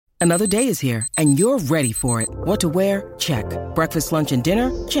Another day is here, and you're ready for it. What to wear? Check. Breakfast, lunch, and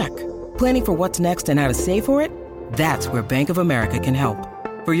dinner? Check. Planning for what's next and how to save for it? That's where Bank of America can help.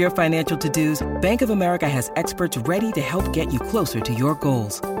 For your financial to-dos, Bank of America has experts ready to help get you closer to your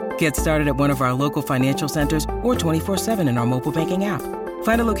goals. Get started at one of our local financial centers or 24/7 in our mobile banking app.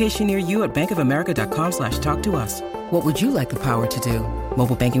 Find a location near you at bankofamerica.com/talktous. What would you like the power to do?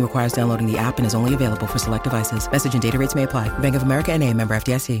 Mobile banking requires downloading the app and is only available for select devices. Message and data rates may apply. Bank of America N.A., member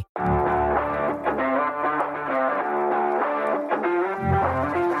FDIC.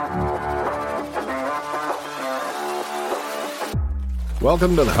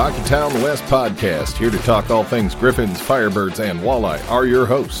 Welcome to the Hockeytown West podcast. Here to talk all things Griffins, Firebirds, and Walleye are your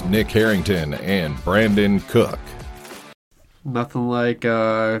hosts, Nick Harrington and Brandon Cook. Nothing like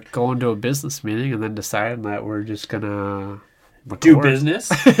going to a business meeting and then deciding that we're just going to do business.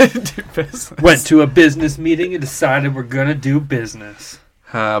 do business. Went to a business meeting and decided we're going to do business.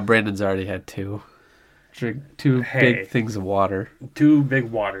 Brandon's already had two. Drink two big things of water. 2 big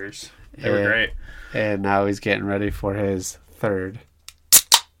waters. They were great. And now he's getting ready for his third.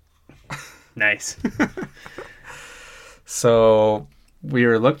 Nice. So we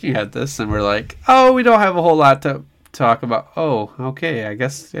were looking at this and we're like, oh, we don't have a whole lot to talk about. Oh, okay. I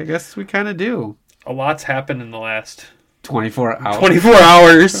guess we kind of do. A lot's happened in the last 24 hours. 24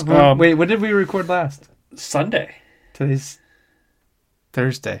 hours. Wait, when did we record last? Sunday. Today's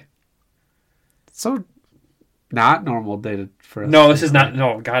Thursday. So not normal day for us. No, this is not.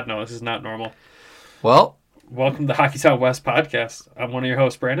 No, God, no, this is not normal. Well, welcome to the Hockey Town West podcast. I'm one of your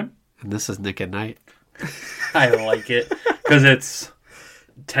hosts, Brandon. And this is Nick at Night. I like it because it's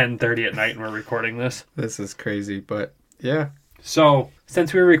 10:30 at night and we're recording this. This is crazy, but yeah. So,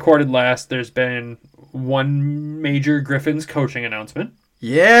 since we recorded last, there's been one major Griffins coaching announcement.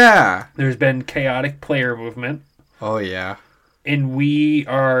 Yeah. There's been chaotic player movement. Oh, yeah. And we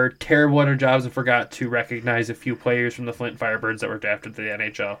are terrible at our jobs and forgot to recognize a few players from the Flint Firebirds that were drafted to the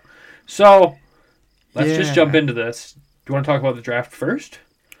NHL. So, let's just jump into this. Do you want to talk about the draft first?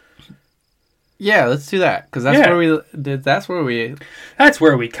 Yeah, let's do that because that's where we did. That's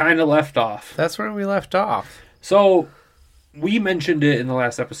where we kind of left off. That's where we left off. So we mentioned it in the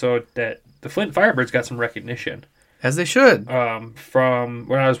last episode that the Flint Firebirds got some recognition, as they should. From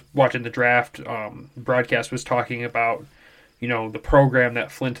when I was watching the draft, broadcast was talking about the program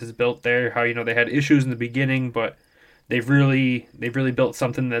that Flint has built there. How they had issues in the beginning, but they've really built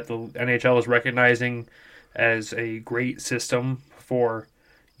something that the NHL is recognizing as a great system for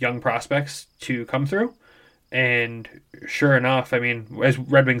young prospects to come through. And sure enough, I mean, as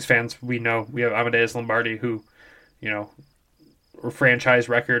Red Wings fans, we know we have Amadeus Lombardi, who, franchise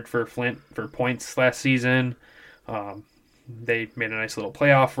record for Flint for points last season. They made a nice little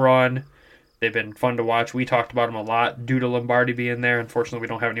playoff run. They've been fun to watch. We talked about them a lot due to Lombardi being there. Unfortunately, we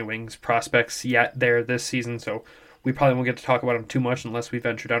don't have any Wings prospects yet there this season, so we probably won't get to talk about them too much unless we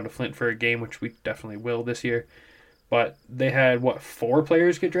venture down to Flint for a game, which we definitely will this year. But they had, 4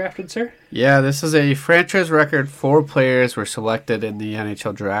 players get drafted, sir? Yeah, this is a franchise record. 4 players were selected in the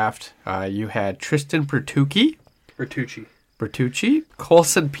NHL draft. You had Tristan Bertucci,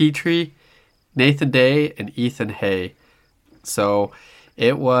 Colson Petrie, Nathan Day, and Ethan Hay. So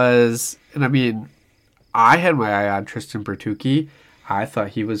it was, and I mean, I had my eye on Tristan Bertucci. I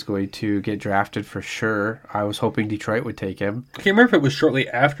thought he was going to get drafted for sure. I was hoping Detroit would take him. I can't remember if it was shortly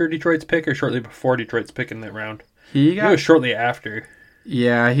after Detroit's pick or shortly before Detroit's pick in that round. It was shortly after.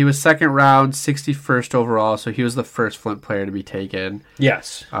 Yeah, he was second round, 61st overall, so he was the first Flint player to be taken.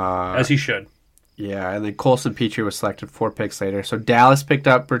 Yes, as he should. Yeah, and then Colson Petrie was selected 4 picks later. So Dallas picked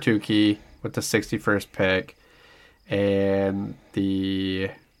up Bertucci with the 61st pick, and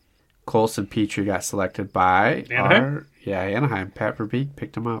the Colson Petrie got selected by Anaheim. Anaheim. Pat Verbeek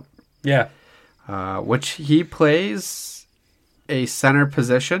picked him up. Yeah, which he plays a center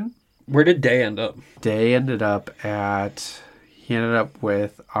position. Where did Day end up? Day ended up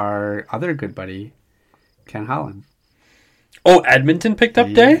with our other good buddy, Ken Holland. Oh, Edmonton picked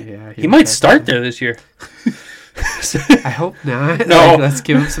up Day? Yeah. He might start there this year. I hope not. No. Let's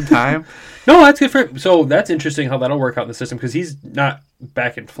give him some time. No, that's good for him. So that's interesting how that'll work out in the system because he's not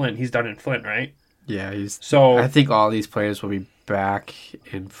back in Flint. He's done in Flint, right? Yeah, I think all these players will be back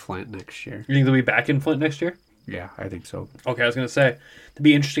in Flint next year. You think they'll be back in Flint next year? Yeah, I think so. Okay, I was going to say, it'd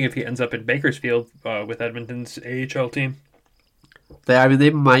be interesting if he ends up in Bakersfield with Edmonton's AHL team. They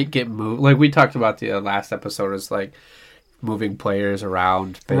might get moved. Like we talked about the last episode, is like moving players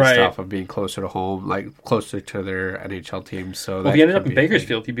around based off of being closer to home, like closer to their NHL teams. So if he ended up in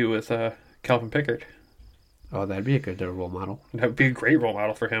Bakersfield, he'd be with Calvin Pickard. Oh, that'd be a good role model. That would be a great role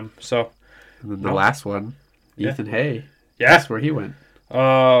model for him. So, and then the last one, Ethan Hay. Yeah, that's where he went.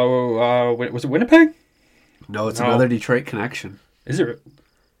 Was it Winnipeg? No, it's another Detroit connection. Is it?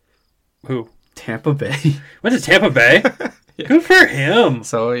 Who? Tampa Bay. Went to Tampa Bay? Yeah. Good for him.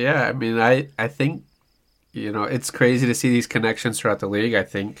 So, yeah, I mean, I think, it's crazy to see these connections throughout the league. I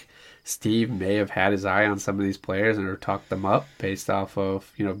think Steve may have had his eye on some of these players and talked them up based off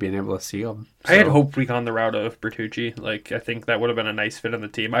of, being able to see them. So, I had hoped we'd gone the route of Bertucci. Like, I think that would have been a nice fit on the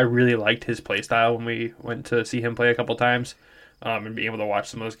team. I really liked his play style when we went to see him play a couple times. And being able to watch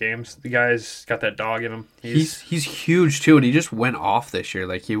some of those games. The guy's got that dog in him. He's huge, too, and he just went off this year.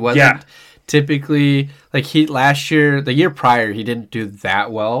 Like, he wasn't typically... Like, the year prior, he didn't do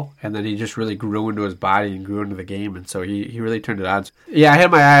that well, and then he just really grew into his body and grew into the game, and so he really turned it on. Yeah, I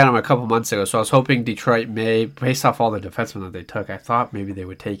had my eye on him a couple months ago, so I was hoping Detroit may, based off all the defensemen that they took, I thought maybe they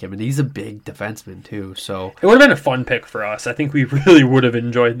would take him, and he's a big defenseman, too, so... It would have been a fun pick for us. I think we really would have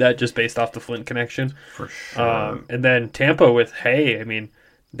enjoyed that just based off the Flint connection. For sure. And then Tampa with Hay, I mean,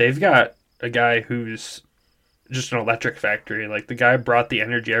 they've got a guy who's just an electric factory. Like, the guy brought the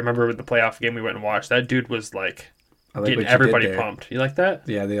energy. I remember with the playoff game we went and watched, that dude was like getting everybody pumped. You like that?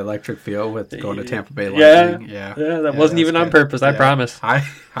 Yeah, the electric feel with going to Tampa Bay Lightning. Yeah, that wasn't even on purpose. I promise. I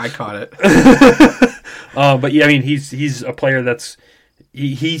caught it. But yeah, I mean, he's a player that's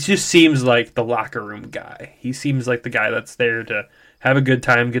he just seems like the locker room guy. He seems like the guy that's there to have a good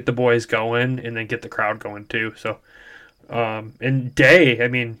time, get the boys going, and then get the crowd going too. So, and Day, I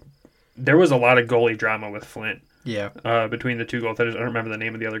mean, there was a lot of goalie drama with Flint. Yeah. Between the two goaltenders. I don't remember the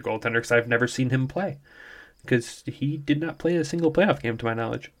name of the other goaltender because I've never seen him play. Because he did not play a single playoff game to my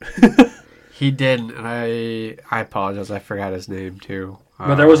knowledge. He didn't. And I apologize. I forgot his name too.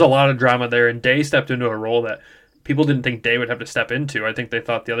 But there was a lot of drama there, and Day stepped into a role that people didn't think Day would have to step into. I think they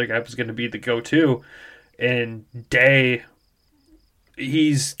thought the other guy was going to be the go-to. And Day,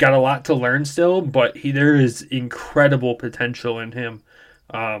 he's got a lot to learn still, but there is incredible potential in him.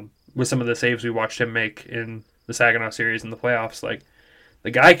 With some of the saves we watched him make in the Saginaw series in the playoffs, like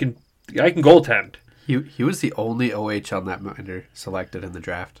the guy can goaltend. He was the only OHL netminder selected in the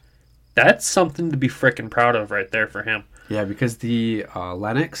draft. That's something to be frickin' proud of right there for him. Yeah, because the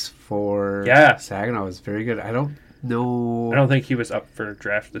Lennox for Saginaw was very good. I don't know. I don't think he was up for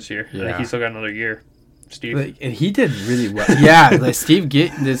draft this year. Yeah. I think he still got another year. Steve. And he did really well. Yeah, like Steve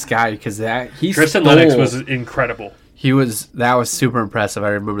getting this guy because Tristan Lennox was incredible. That was super impressive. I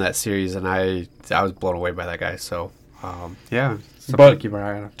remember that series, and I was blown away by that guy. So, yeah, something to keep our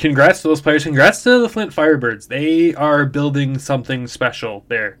eye on. Congrats to those players. Congrats to the Flint Firebirds. They are building something special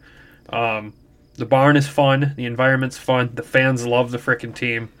there. The barn is fun. The environment's fun. The fans love the frickin'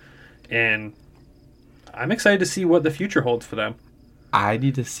 team, and I'm excited to see what the future holds for them. I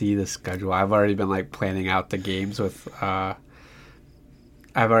need to see the schedule. I've already been planning out the games with. Oh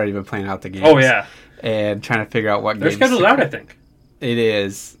yeah. And trying to figure out what games. They're scheduled out, I think. It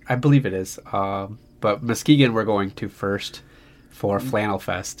is. I believe it is. But Muskegon we're going to first for Flannel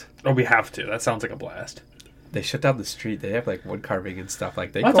Fest. Oh, we have to. That sounds like a blast. They shut down the street. They have wood carving and stuff.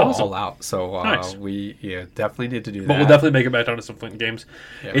 They go all out. So nice. We definitely need to do that. But we'll definitely make it back down to some Flint games.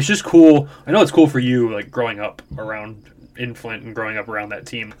 Yeah. It's just cool. I know it's cool for you, growing up around in Flint and growing up around that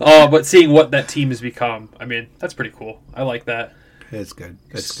team. But seeing what that team has become, I mean, that's pretty cool. I like that. It's good.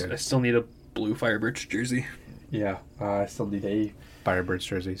 It's good. I still need a blue Firebirds jersey. Yeah, I still need a Firebirds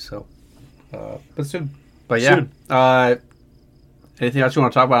jersey. So, but soon. But yeah, soon. Anything else you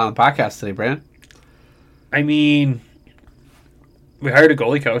want to talk about on the podcast today, Brandon? I mean, we hired a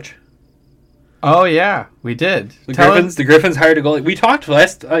goalie coach. Oh yeah, we did. The Griffins hired a goalie. We talked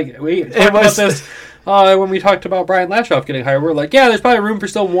about this. When we talked about Brian Lashoff getting hired, we're like, yeah, there's probably room for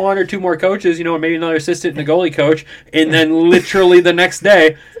still one or two more coaches, maybe another assistant and a goalie coach. And then literally the next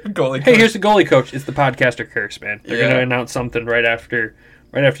day, here's the goalie coach. It's the podcaster curse, man. They're going to announce something right after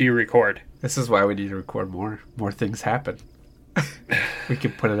you record. This is why we need to record more. More things happen. We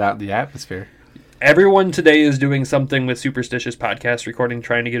can put it out in the atmosphere. Everyone today is doing something with Superstitious Podcast Recording,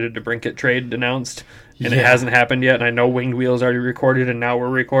 trying to get a DeBrincat trade announced, and it hasn't happened yet. And I know Winged Wheel's already recorded, and now we're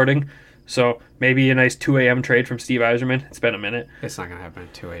recording. So maybe a nice 2 a.m. trade from Steve Yzerman. It's been a minute. It's not going to happen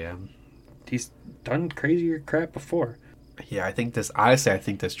at 2 a.m. He's done crazier crap before. Yeah, I think this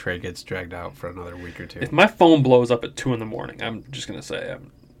trade gets dragged out for another week or two. If my phone blows up at 2 in the morning, I'm just going to say,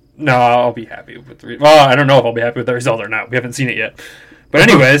 I'll be happy with the result. Well, I don't know if I'll be happy with the result or not. We haven't seen it yet. But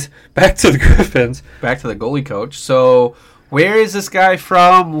anyways, back to the Griffins. Back to the goalie coach. So, where is this guy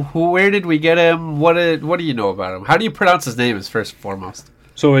from? Where did we get him? What do you know about him? How do you pronounce his name? Is first and foremost.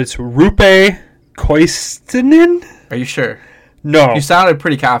 So it's Roope Koistinen? Are you sure? No. You sounded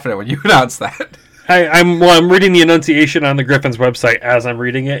pretty confident when you announced that. I'm reading the enunciation on the Griffins website as I'm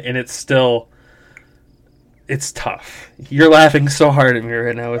reading it, and it's still It's tough. You're laughing so hard at me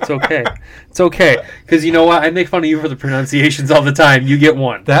right now. It's okay. It's okay. Because you know what? I make fun of you for the pronunciations all the time. You get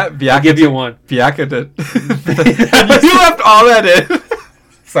one. That I'll give you one. Biaka did. You left all that in.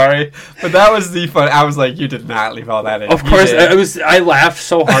 Sorry, but that was the fun. I was like, you did not leave all that in. Of course, I laughed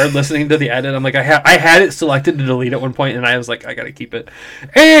so hard listening to the edit. I'm like, I had it selected to delete at one point, and I was like, I gotta keep it.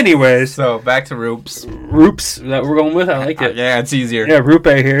 Anyways, So back to Roops. Roops that we're going with. I like it. Yeah, it's easier. Yeah, Rupe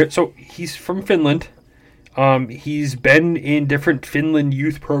here. So he's from Finland. He's been in different Finland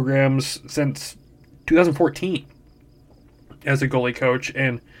youth programs since 2014 as a goalie coach,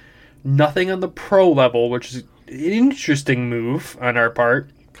 and nothing on the pro level, which is an interesting move on our part.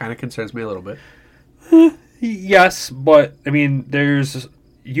 Kind of concerns me a little bit. Yes, but I mean, there's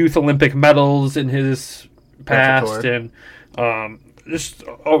youth Olympic medals in his past, and just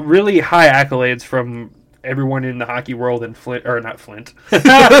really high accolades from everyone in the hockey world in Finland,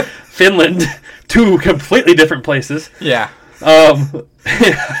 two completely different places. Yeah. Um,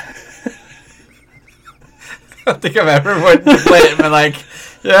 I don't think I've ever went to play it and been like,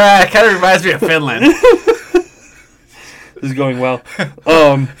 yeah, it kind of reminds me of Finland. This is going well.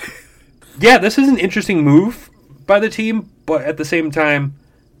 Yeah, this is an interesting move by the team, but at the same time,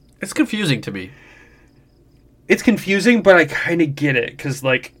 It's confusing to me. it's confusing, but I kind of get it, because,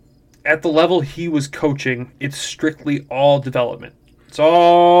 like, at the level he was coaching, it's strictly all development. It's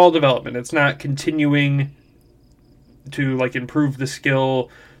all development. It's not continuing to, like, improve the skill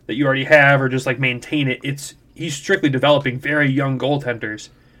that you already have or just, like, maintain it. He's strictly developing very young goaltenders,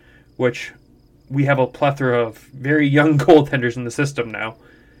 which we have a plethora of very young goaltenders in the system now,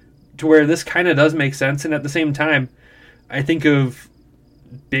 to where this kind of does make sense. And at the same time, I think of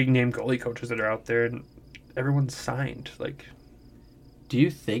big-name goalie coaches that are out there, and everyone's signed. Like, Do you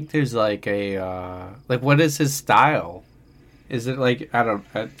think there's like a what is his style? Is it like I don't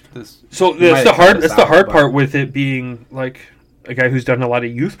this? so that's the hard part with it being like a guy who's done a lot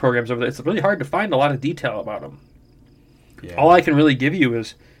of youth programs over there. It's really hard to find a lot of detail about him. Yeah. All I can really give you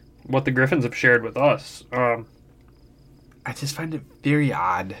is what the Griffins have shared with us. I just find it very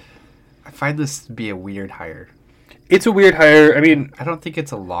odd. I find this to be a weird hire. It's a weird hire. I mean, I don't think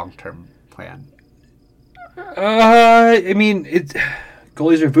it's a long-term plan. I mean,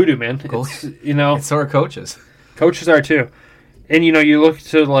 goalies are voodoo, man. Goalies. And so are coaches. Coaches are too. And, you look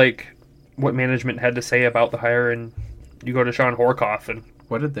to, like, what management had to say about the hire, and you go to Sean Horkoff, and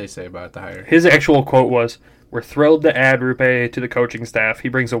What did they say about the hire? his actual quote was, "We're thrilled to add Rupe to the coaching staff. He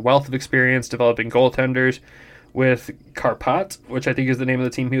brings a wealth of experience developing goaltenders with Karpat," which I think is the name of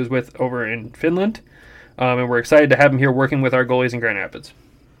the team he was with over in Finland. And we're excited to have him here working with our goalies in Grand Rapids.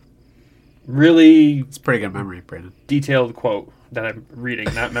 Really It's a pretty good memory, Brandon. detailed quote that I'm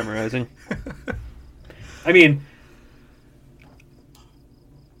reading, not memorizing. I mean,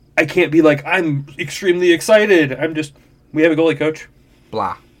 I can't be like, I'm extremely excited. We have a goalie coach.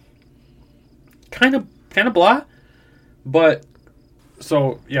 Blah. Kind of blah. But,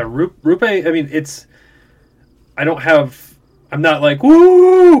 so, yeah, Rupe, I mean, I'm not like,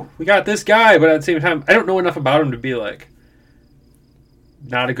 woo, we got this guy. But at the same time, I don't know enough about him to be like,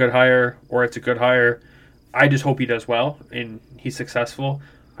 not a good hire or it's a good hire. I just hope he does well and he's successful.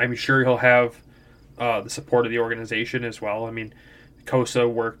 I'm sure he'll have the support of the organization as well. I mean,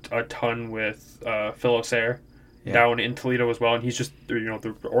 Kosa worked a ton with Phil Osair down in Toledo as well, and he's just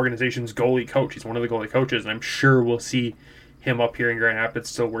the organization's goalie coach. He's one of the goalie coaches, and I'm sure we'll see him up here in Grand Rapids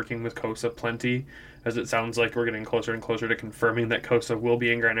still working with Kosa plenty, as it sounds like we're getting closer and closer to confirming that Kosa will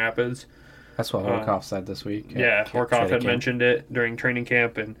be in Grand Rapids. That's what Horkoff said this week. Yeah, Horkoff had mentioned it during training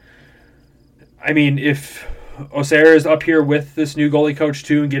camp. And I mean, if Osair is up here with this new goalie coach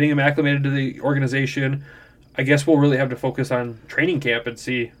too and getting him acclimated to the organization, I guess we'll really have to focus on training camp and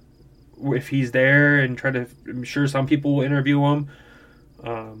see if he's there and try to, I'm sure some people will interview him.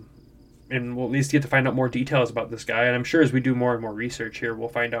 And we'll at least get to find out more details about this guy. And I'm sure as we do more and more research here, we'll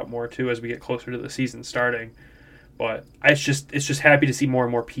find out more too as we get closer to the season starting. But it's just happy to see more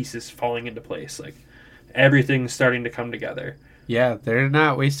and more pieces falling into place. Like, everything's starting to come together. Yeah, they're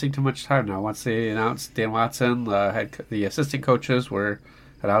not wasting too much time now. Once they announced Dan Watson, the assistant coaches were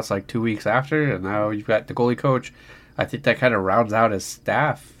announced like 2 weeks after, and now you've got the goalie coach. I think that kind of rounds out his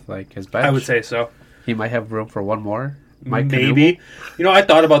staff, like his bench. I would say so. He might have room for one more. Maybe. I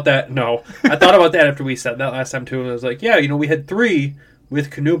thought about that. No. I thought about that after we said that last time too. I was like, yeah, we had 3 with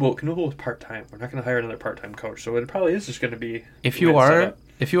Knuble. Knuble was part-time. We're not going to hire another part-time coach, so it probably is just going to be... If you are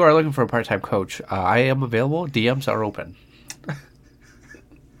looking for a part-time coach, I am available. DMs are open.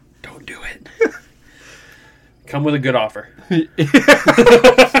 Don't do it. Come with a good offer.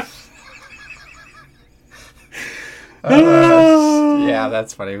 Yeah,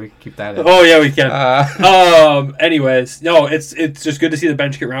 that's funny. We can keep that in. Oh yeah, we can. Anyways, no, it's just good to see the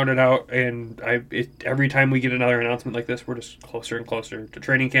bench get rounded out, and every time we get another announcement like this, we're just closer and closer to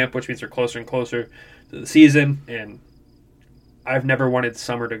training camp, which means we're closer and closer to the season. And I've never wanted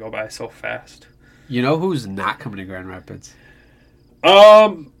summer to go by so fast. You know who's not coming to Grand Rapids?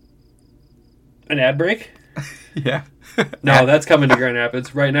 An ad break? Yeah. No, that's coming to Grand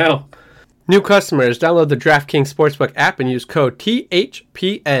Rapids right now. New customers, download the DraftKings Sportsbook app and use code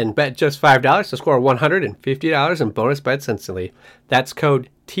THPN. Bet just $5 to score $150 in bonus bets instantly. That's code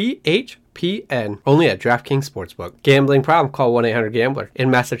THPN. Only at DraftKings Sportsbook. Gambling problem? Call 1-800-GAMBLER.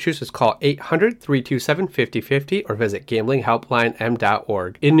 In Massachusetts, call 800-327-5050 or visit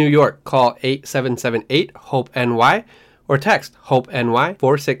gamblinghelplinem.org. In New York, call 877-8-HOPE-NY or text HOPE-NY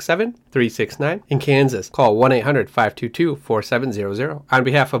 467-369. In Kansas, call 1-800-522-4700 on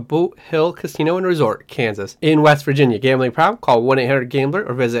behalf of Boot Hill Casino and Resort, Kansas. In West Virginia, gambling problem? Call 1-800-GAMBLER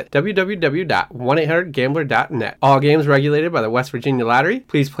or visit www.1800gambler.net. All games regulated by the West Virginia Lottery.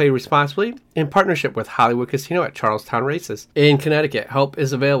 Please play responsibly in partnership with Hollywood Casino at Charlestown Races. In Connecticut, help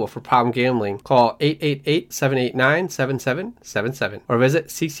is available for problem gambling. Call 888-789-7777 or visit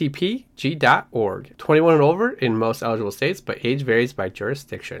ccpg.org. 21 and over in most eligible states, but age varies by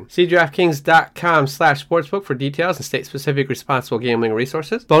jurisdiction. See DraftKings.com/sportsbook for details and state-specific responsible gambling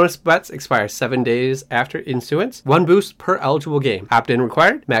resources. Bonus bets expire 7 days after issuance. 1 boost per eligible game. Opt-in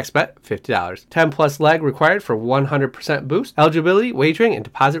required. Max bet $50. 10-plus leg required for 100% boost. Eligibility, wagering, and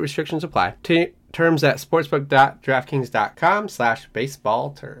deposit restrictions apply. Terms at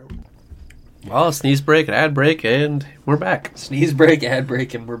sportsbook.draftkings.com/baseball term. Well, sneeze break, an ad break, and we're back. Sneeze break, ad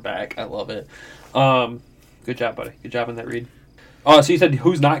break, and we're back. I love it. Good job, buddy. Good job on that read. Oh, so you said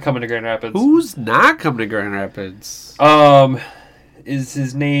who's not coming to Grand Rapids? Who's not coming to Grand Rapids? Is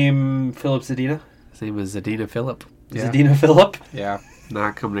his name Philip Zadina? His name is Zadina Phillip. Yeah. Zadina Phillip? Yeah,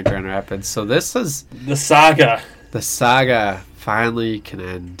 not coming to Grand Rapids. So this is... The saga. The saga finally can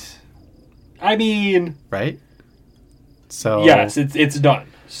end. I mean... Right? So... Yes, it's done.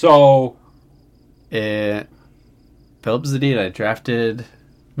 So... Philip Zadina drafted...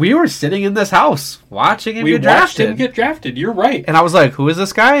 We were sitting in this house watching him get drafted. We watched him get drafted. You're right. And I was like, who is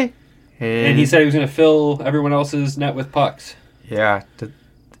this guy? And he said he was going to fill everyone else's net with pucks. Yeah,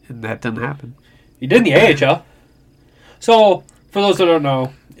 and that didn't happen. He did in the AHL. So, for those that don't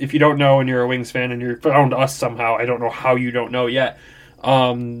know, if you don't know and you're a Wings fan and you're found us somehow, I don't know how you don't know yet.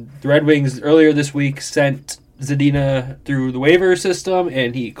 The Red Wings earlier this week sent Zadina through the waiver system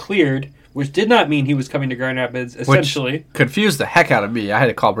and he cleared, which did not mean he was coming to Grand Rapids, essentially. Which confused the heck out of me. I had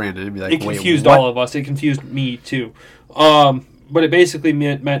to call Brandon and be like, it confused all of us. It confused me, too. But it basically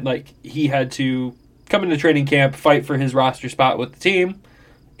meant like he had to come into training camp, fight for his roster spot with the team,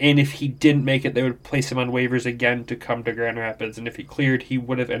 and if he didn't make it, they would place him on waivers again to come to Grand Rapids, and if he cleared, he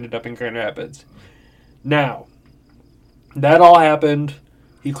would have ended up in Grand Rapids. Now, that all happened.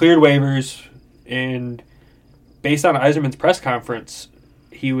 He cleared waivers, and based on Yzerman's press conference,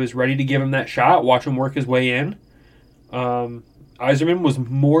 he was ready to give him that shot, watch him work his way in. Yzerman was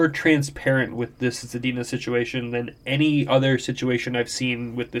more transparent with this Zadina situation than any other situation I've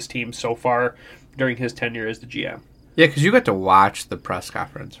seen with this team so far during his tenure as the GM. Yeah, because you got to watch the press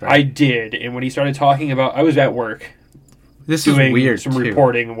conference, right? I did, and when he started talking about... I was at work. This is weird, some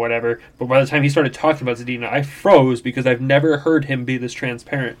reporting and whatever, but by the time he started talking about Zadina, I froze because I've never heard him be this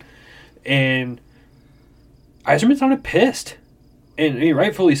transparent. And Yzerman sounded pissed. And I mean,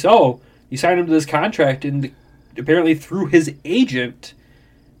 rightfully so. He signed him to this contract, and apparently through his agent,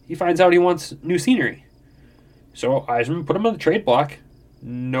 he finds out he wants new scenery. So Yzerman put him on the trade block.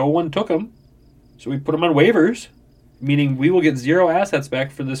 No one took him. So we put him on waivers, meaning we will get 0 assets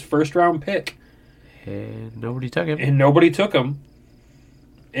back for this first-round pick. And nobody took him.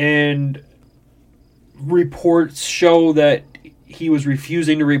 And reports show that he was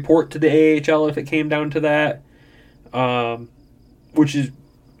refusing to report to the AHL if it came down to that, which is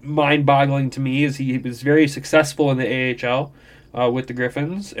mind-boggling to me, as he was very successful in the AHL with the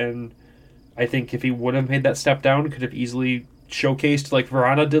Griffins, and I think if he would have made that step down, could have easily showcased like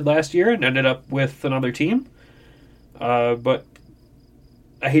Verana did last year and ended up with another team. But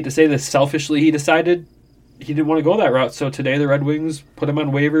I hate to say this, selfishly he decided he didn't want to go that route, so today the Red Wings put him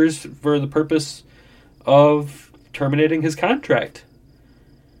on waivers for the purpose of terminating his contract.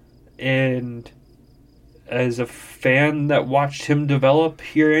 And as a fan that watched him develop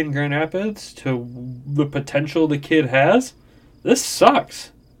here in Grand Rapids to the potential the kid has, this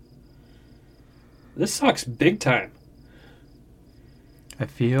sucks. This sucks big time. I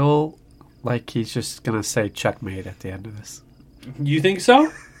feel like he's just going to say checkmate at the end of this. You think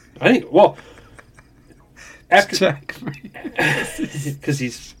so? I think, well, After Check. because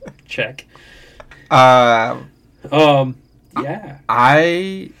he's Czech. Yeah.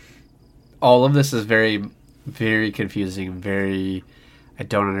 All of this is very, very confusing. I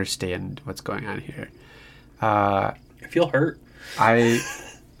don't understand what's going on here. I feel hurt.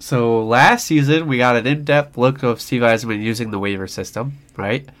 So last season we got an in-depth look of Steve Yzerman using the waiver system,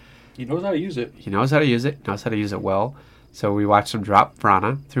 right? He knows how to use it. He knows how to use it. Knows how to use it well. So we watched him drop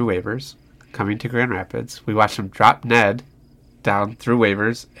Vrana through waivers, coming to Grand Rapids. We watched him drop Ned down through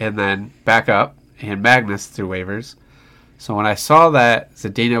waivers, and then back up, and Magnus through waivers. So when I saw that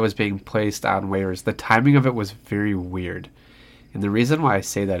Zadina was being placed on waivers, the timing of it was very weird. And the reason why I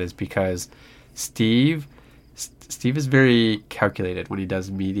say that is because Steve is very calculated when he does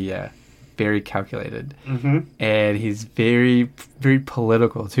media. Very calculated. Mm-hmm. And he's very, very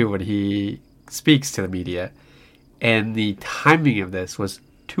political, too, when he speaks to the media. And the timing of this was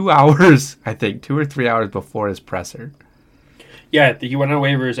 2 hours, I think, 2 or 3 hours before his presser. Yeah, he went on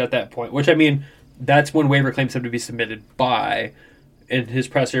waivers at that point, which, I mean, that's when waiver claims have to be submitted by, and his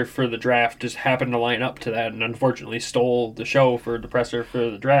presser for the draft just happened to line up to that and unfortunately stole the show for the presser for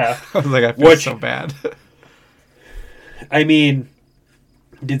the draft. I was like, I feel so bad. I mean,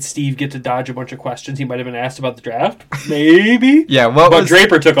 did Steve get to dodge a bunch of questions he might have been asked about the draft? Maybe. Yeah, but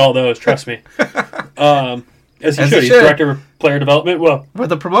Draper took all those, trust me. As he should. He's director of player development. Well, with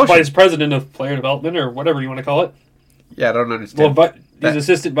the promotion. Vice president of player development, or whatever you want to call it. Yeah, I don't understand. Well, he's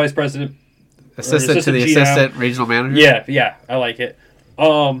assistant vice president. Assistant to the GM. assistant regional manager? Yeah, I like it.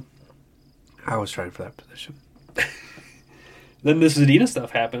 I was trying for that position. Then this Zadina stuff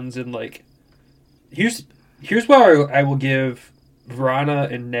happens, and like, here's where I will give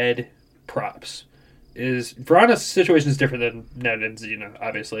Vrana and Ned props. Is Vrana's situation is different than Ned and Zadina,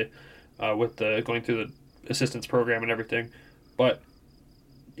 obviously, with the going through the assistance program and everything, but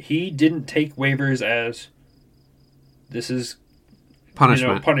he didn't take waivers as this is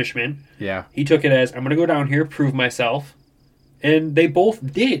punishment. Yeah. He took it as, I'm going to go down here, prove myself. And they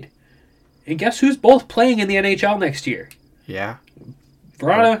both did. And guess who's both playing in the NHL next year? Yeah.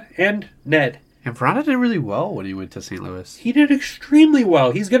 Vrana and Ned. And Vrana did really well when he went to St. Louis. He did extremely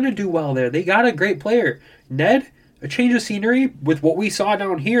well. He's going to do well there. They got a great player. Ned, a change of scenery with what we saw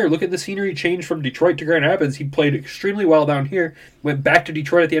down here. Look at the scenery change from Detroit to Grand Rapids. He played extremely well down here. Went back to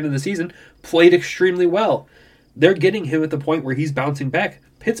Detroit at the end of the season. Played extremely well. They're getting him at the point where he's bouncing back.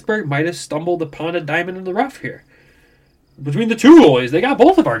 Pittsburgh might have stumbled upon a diamond in the rough here. Between the two goalies, they got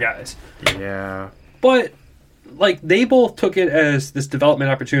both of our guys. Yeah. But, like, they both took it as this development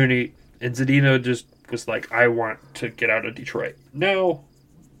opportunity, and Zadina just was like, I want to get out of Detroit. Now,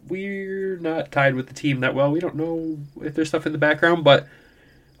 we're not tied with the team that well. We don't know if there's stuff in the background, but,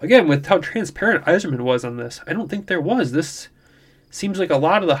 again, with how transparent Yzerman was on this, I don't think there was. This seems like a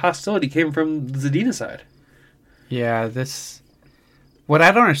lot of the hostility came from the Zadina side. Yeah, what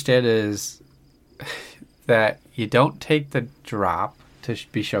I don't understand is that you don't take the drop to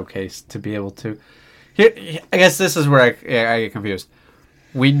be showcased to be able to. Here, I guess this is where I get confused.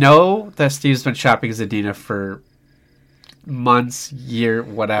 We know that Steve's been shopping Zadina for months, year,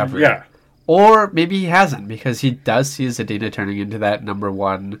 whatever. Yeah. Or maybe he hasn't, because he does see Zadina turning into that number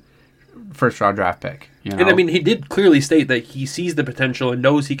 1 first-round draft pick. You know? And, I mean, he did clearly state that he sees the potential and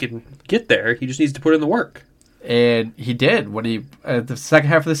knows he can get there. He just needs to put in the work. And he did when he the second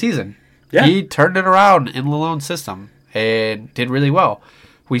half of the season. Yeah. He turned it around in Lalonde's system and did really well.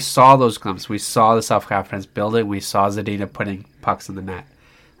 We saw those glimpses. We saw the self-confidence building. We saw Zadina putting pucks in the net.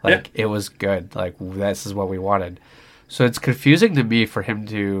 It was good. Like, this is what we wanted. So it's confusing to me for him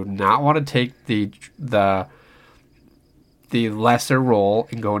to not want to take the lesser role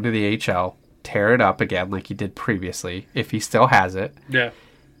and go into the AHL, tear it up again like he did previously, if he still has it. Yeah.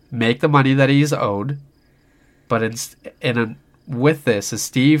 Make the money that he's owed. But with this, as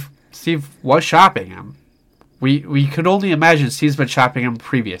Steve was shopping him, we could only imagine Steve's been shopping him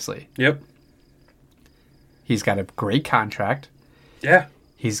previously. Yep. He's got a great contract. Yeah.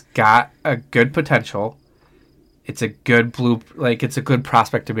 He's got a good potential. It's a good it's a good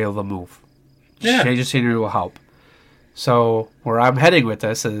prospect to be able to move. Yeah. Change of scenery will help. So where I'm heading with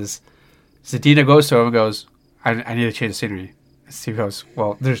this is Zadina goes to him and goes, I need to change the scenery. And Steve goes,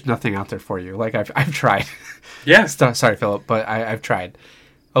 well, there's nothing out there for you. Like, I've tried. Yeah. Sorry, Philip, but I've tried.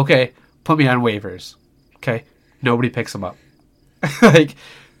 Okay, put me on waivers. Okay, nobody picks him up. Like,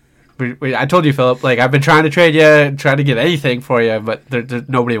 I told you, Philip. Like, I've been trying to trade you, trying to get anything for you, but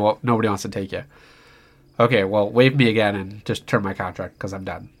nobody wants to take you. Okay, well, waive me again and just term my contract because I'm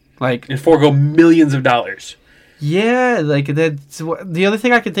done. Like, And forego millions of dollars. yeah, like the other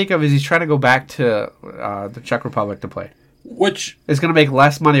thing I can think of is he's trying to go back to the Czech Republic to play. which is going to make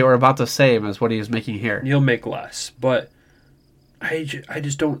less money or about the same as what he was making here. you'll make less. But I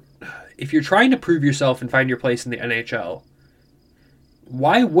just don't. If you're trying to prove yourself and find your place in the NHL,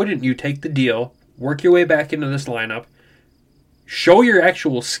 why wouldn't you take the deal, work your way back into this lineup, show your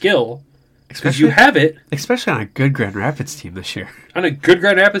actual skill, because you have it, especially on a good Grand Rapids team this year. on a good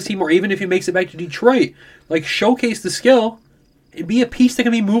Grand Rapids team, or even if he makes it back to Detroit, like showcase the skill and be a piece that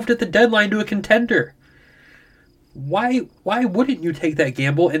can be moved at the deadline to a contender. Why wouldn't you take that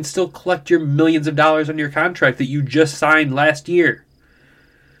gamble and still collect your millions of dollars on your contract that you just signed last year?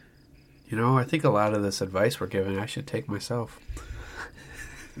 You know, I think a lot of this advice we're giving, I should take myself.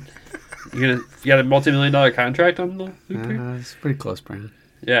 You got a multi-million-dollar contract on the Luke? It's pretty close, Brandon.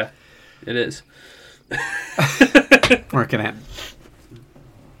 Yeah, it is. Working at.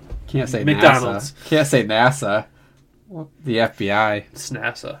 Can't say McDonald's. NASA. Can't say NASA. The FBI. It's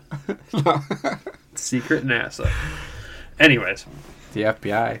NASA. Secret NASA. Anyways. The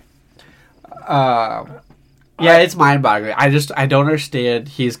FBI. Yeah, it's mind-boggling. I don't understand.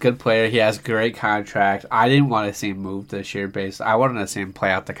 He's a good player. He has a great contract. I didn't want to see him move this year I wanted to see him play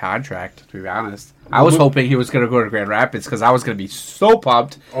out the contract, to be honest. I was hoping he was going to go to Grand Rapids because I was going to be so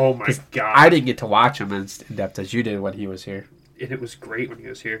pumped. Oh my God. I didn't get to watch him in depth as you did when he was here. And it was great when he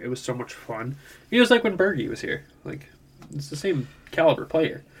was here. It was so much fun. It was like when Berge was here. Like, it's the same caliber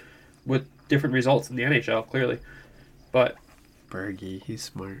player with different results in the NHL, clearly. But Berge, he's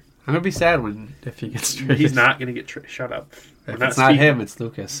smart. I'm going to be sad if he gets traded. he's not going to get shut up. If it's not him, it's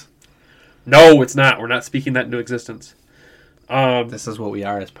Lucas. No, it's not. We're not speaking that into existence. This is what we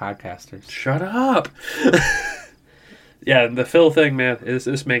are as podcasters. Shut up. Yeah, the Phil thing, man,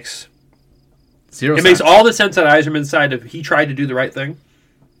 this makes Zero it sense. makes all the sense on Yzerman's side of he tried to do the right thing.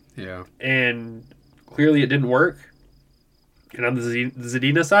 Yeah. And clearly it didn't work. And on the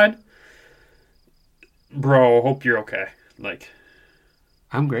Zadina side, bro, hope you're okay. Like,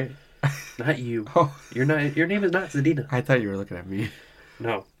 I'm great. not you. Oh. You're not. Your name is not Zadina. I thought you were looking at me.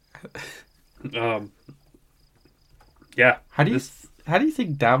 No. Yeah. How do you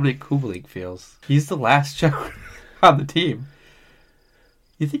think Dominic Kubalik feels? He's the last Czech on the team.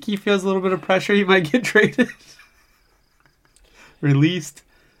 You think he feels a little bit of pressure? He might get traded, released,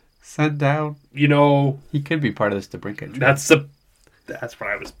 sent down. You know, He could be part of this DeBrincat trade. that's what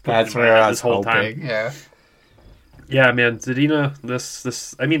I was. That's putting in where my I head was this whole hoping. time. Yeah. Yeah, man, Zadina.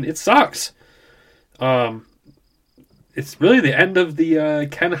 This. I mean, it sucks. It's really the end of the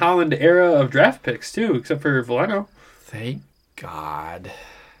Ken Holland era of draft picks too, except for Veleno. Thank God. I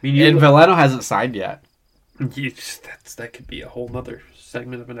mean, And Veleno hasn't signed yet. that could be a whole nother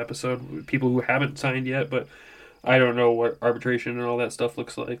segment of an episode with people who haven't signed yet, but I don't know what arbitration and all that stuff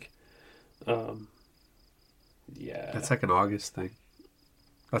looks like. Yeah. That's like an August thing.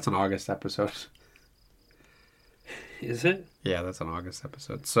 That's an August episode. Is it? Yeah, that's an August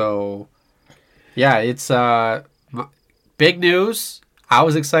episode. So, yeah, it's big news. I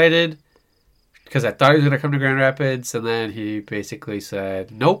was excited because I thought he was going to come to Grand Rapids, and then he basically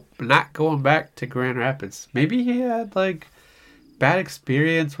said, nope, not going back to Grand Rapids. Maybe he had, like, bad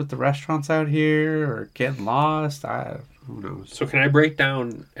experience with the restaurants out here or getting lost. Who knows? So can I break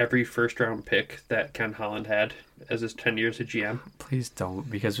down every first-round pick that Ken Holland had as his 10 years of GM? Please don't,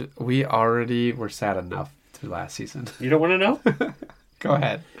 because we already were sad enough through last season. You don't want to know? Go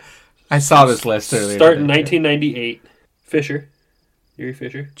ahead. I saw this list earlier. Start in 1998. Fisher. Yuri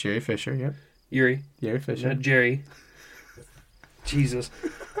Fisher. Jerry Fisher, yep. Yuri. Jerry Fisher. Not Jerry. Jesus.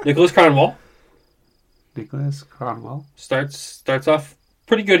 Nicholas Cronwall. Nicholas Cronwell. Starts off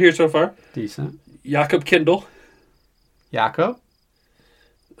pretty good here so far. Decent. Jakob Kindle. Jakob.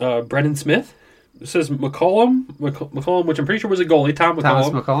 Brendan Smith. It says McCollum, which I'm pretty sure was a goalie. Thomas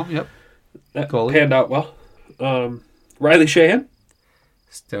McCollum, yep. That goalie. panned out well. Riley Sheehan.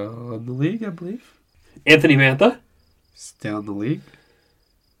 Still in the league, I believe. Anthony Mantha. Still in the league.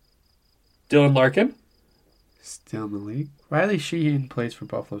 Dylan Larkin. Still in the league. Riley Sheehan plays for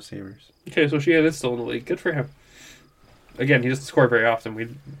Buffalo Sabres. Okay, so Sheehan is still in the league. Good for him. Again, he doesn't score very often. We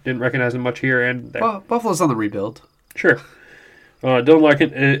didn't recognize him much here and there. Well, Buffalo's on the rebuild. Sure. Dylan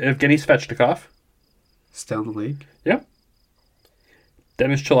Larkin, Evgeny Svechnikov. Still in the league. Yep.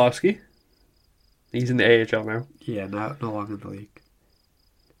 Dennis Cholowski. He's in the AHL now. Yeah, no longer in the league.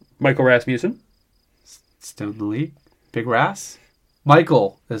 Michael Rasmussen. Still in the league. Big Ras.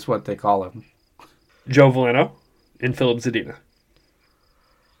 Michael is what they call him. Joe Veleno. And Philip Zadina.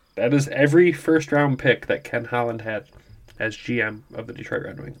 That is every first-round pick that Ken Holland had as GM of the Detroit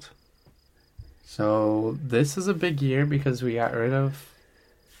Red Wings. So this is a big year because we got rid of...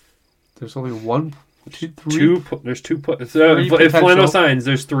 There's only one, two, three... There's two... If Three Veleno potential. signs,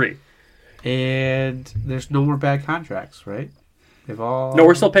 there's three. And there's no more bad contracts, right? They've all... No,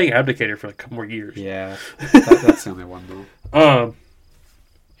 we're still paying Abdicator for like a couple more years. Yeah. That's the only one, though.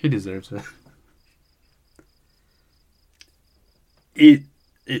 He deserves it.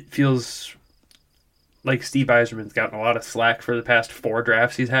 It feels like Steve Yzerman's gotten a lot of slack for the past 4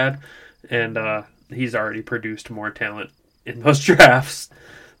 drafts he's had, and he's already produced more talent in those drafts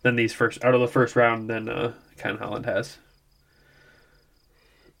than out of the first round than Ken Holland has.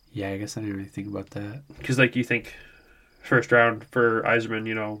 Yeah, I guess I didn't really think about that. Because, like, you think first round for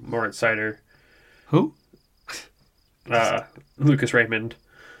Yzerman, Moritz Seider. Who? Lucas Raymond.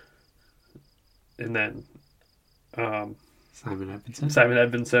 And then Simon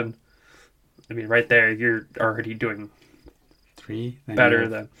Edvinsson. I mean, right there, you're already doing 3. Then better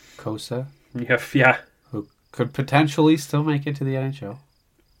than Kosa. You have, who could potentially still make it to the NHL.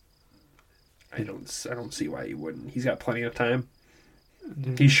 I don't see why he wouldn't. He's got plenty of time.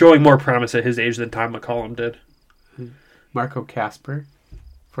 He's showing more promise at his age than Tom McCollum did. Marco Kasper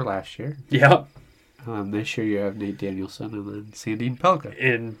for last year. Yeah. This year you have Nate Danielson and then Sandin Pelka.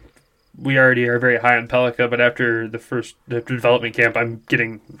 And we already are very high on Pelka, but after the development camp, I'm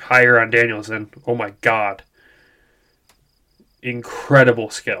getting higher on Danielson. Oh my God.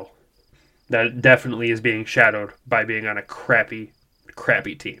 Incredible skill. That definitely is being shadowed by being on a crappy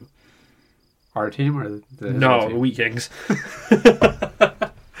team. Our team or the Wheat Kings.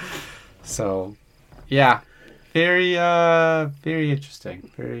 So, yeah. Very interesting.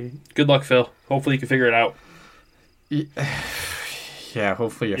 Very good luck, Phil. Hopefully you can figure it out. Yeah,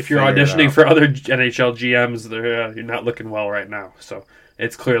 hopefully if you're auditioning for other NHL GMs, you're not looking well right now. So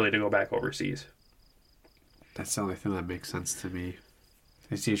it's clearly to go back overseas. That's the only thing that makes sense to me.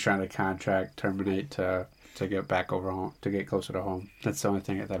 Is he's trying to terminate to get back over home, to get closer to home. That's the only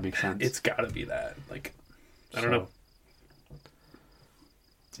thing that makes sense. It's got to be that. Like, I don't know.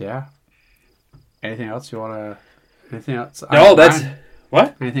 Yeah. Anything else you want to? Anything else? No, that's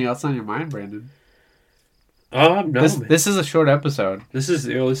what. Anything else on your mind, Brandon? No. This is a short episode. This is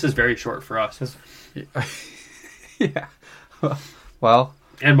very short for us. Yeah. Well,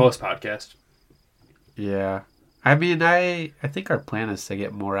 and most podcasts. Yeah. I mean, I think our plan is to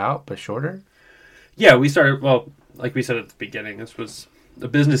get more out, but shorter. Yeah, we started, well, like we said at the beginning, this was a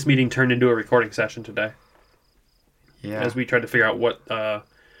business meeting turned into a recording session today. Yeah. As we tried to figure out what the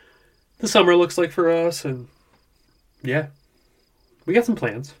summer looks like for us, and yeah, we got some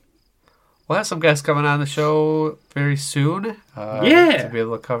plans. We'll have some guests coming on the show very soon. To be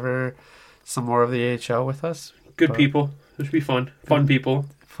able to cover some more of the AHL with us. Good people. This should be fun. Fun people.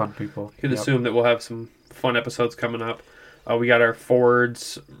 You could assume that we'll have some fun episodes coming up. We got our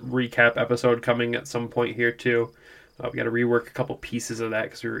Forwards recap episode coming at some point here too. We got to rework a couple pieces of that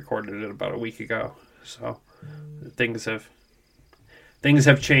because we recorded it about a week ago. So things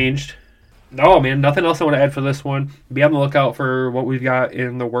have changed. No, man, nothing else I want to add for this one. Be on the lookout for what we've got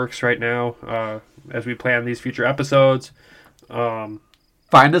in the works right now as we plan these future episodes. Find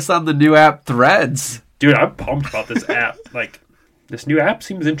us on the new app Threads. Dude, I'm pumped about this app. Like, this new app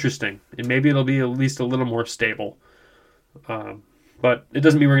seems interesting, and maybe it'll be at least a little more stable. But it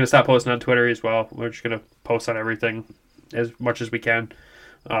doesn't mean we're going to stop posting on Twitter as well. We're just going to post on everything as much as we can.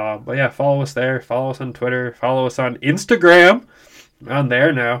 But yeah, follow us there. Follow us on Twitter. Follow us on Instagram. We're on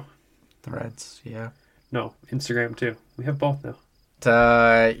there now. Threads, yeah. No, Instagram too. We have both now.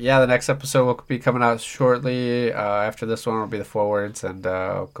 The next episode will be coming out shortly. After this one will be the Forwards, and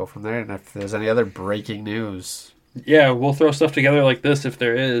go from there. And if there's any other breaking news... Yeah, we'll throw stuff together like this if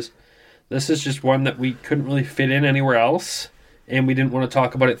there is. This is just one that we couldn't really fit in anywhere else, and we didn't want to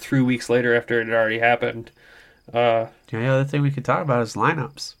talk about it 3 weeks later after it had already happened. The only other thing we could talk about is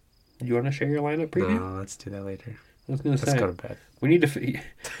lineups. You want to share your lineup preview? No, let's do that later. I was going to say. Let's go to bed. We need to...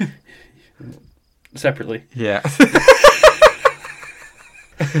 separately. Yeah.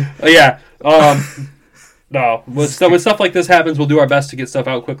 Yeah. No. With stuff like this happens, we'll do our best to get stuff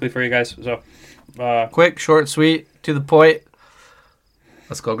out quickly for you guys. So, quick, short, sweet, to the point.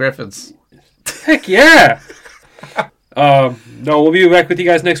 Let's go Griffins. Heck yeah. No, we'll be back with you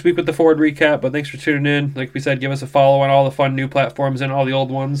guys next week with the Forward recap. But thanks for tuning in. Like we said, give us a follow on all the fun new platforms and all the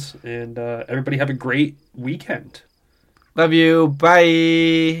old ones. And everybody have a great weekend. Love you.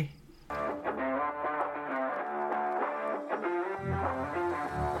 Bye.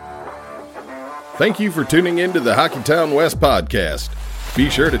 Thank you for tuning in to the Hockeytown West podcast. Be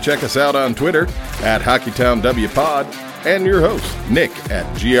sure to check us out on Twitter at HockeytownWPod and your host, Nick at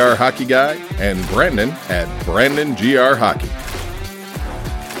GR Hockey Guy and Brandon at Brandon GR Hockey.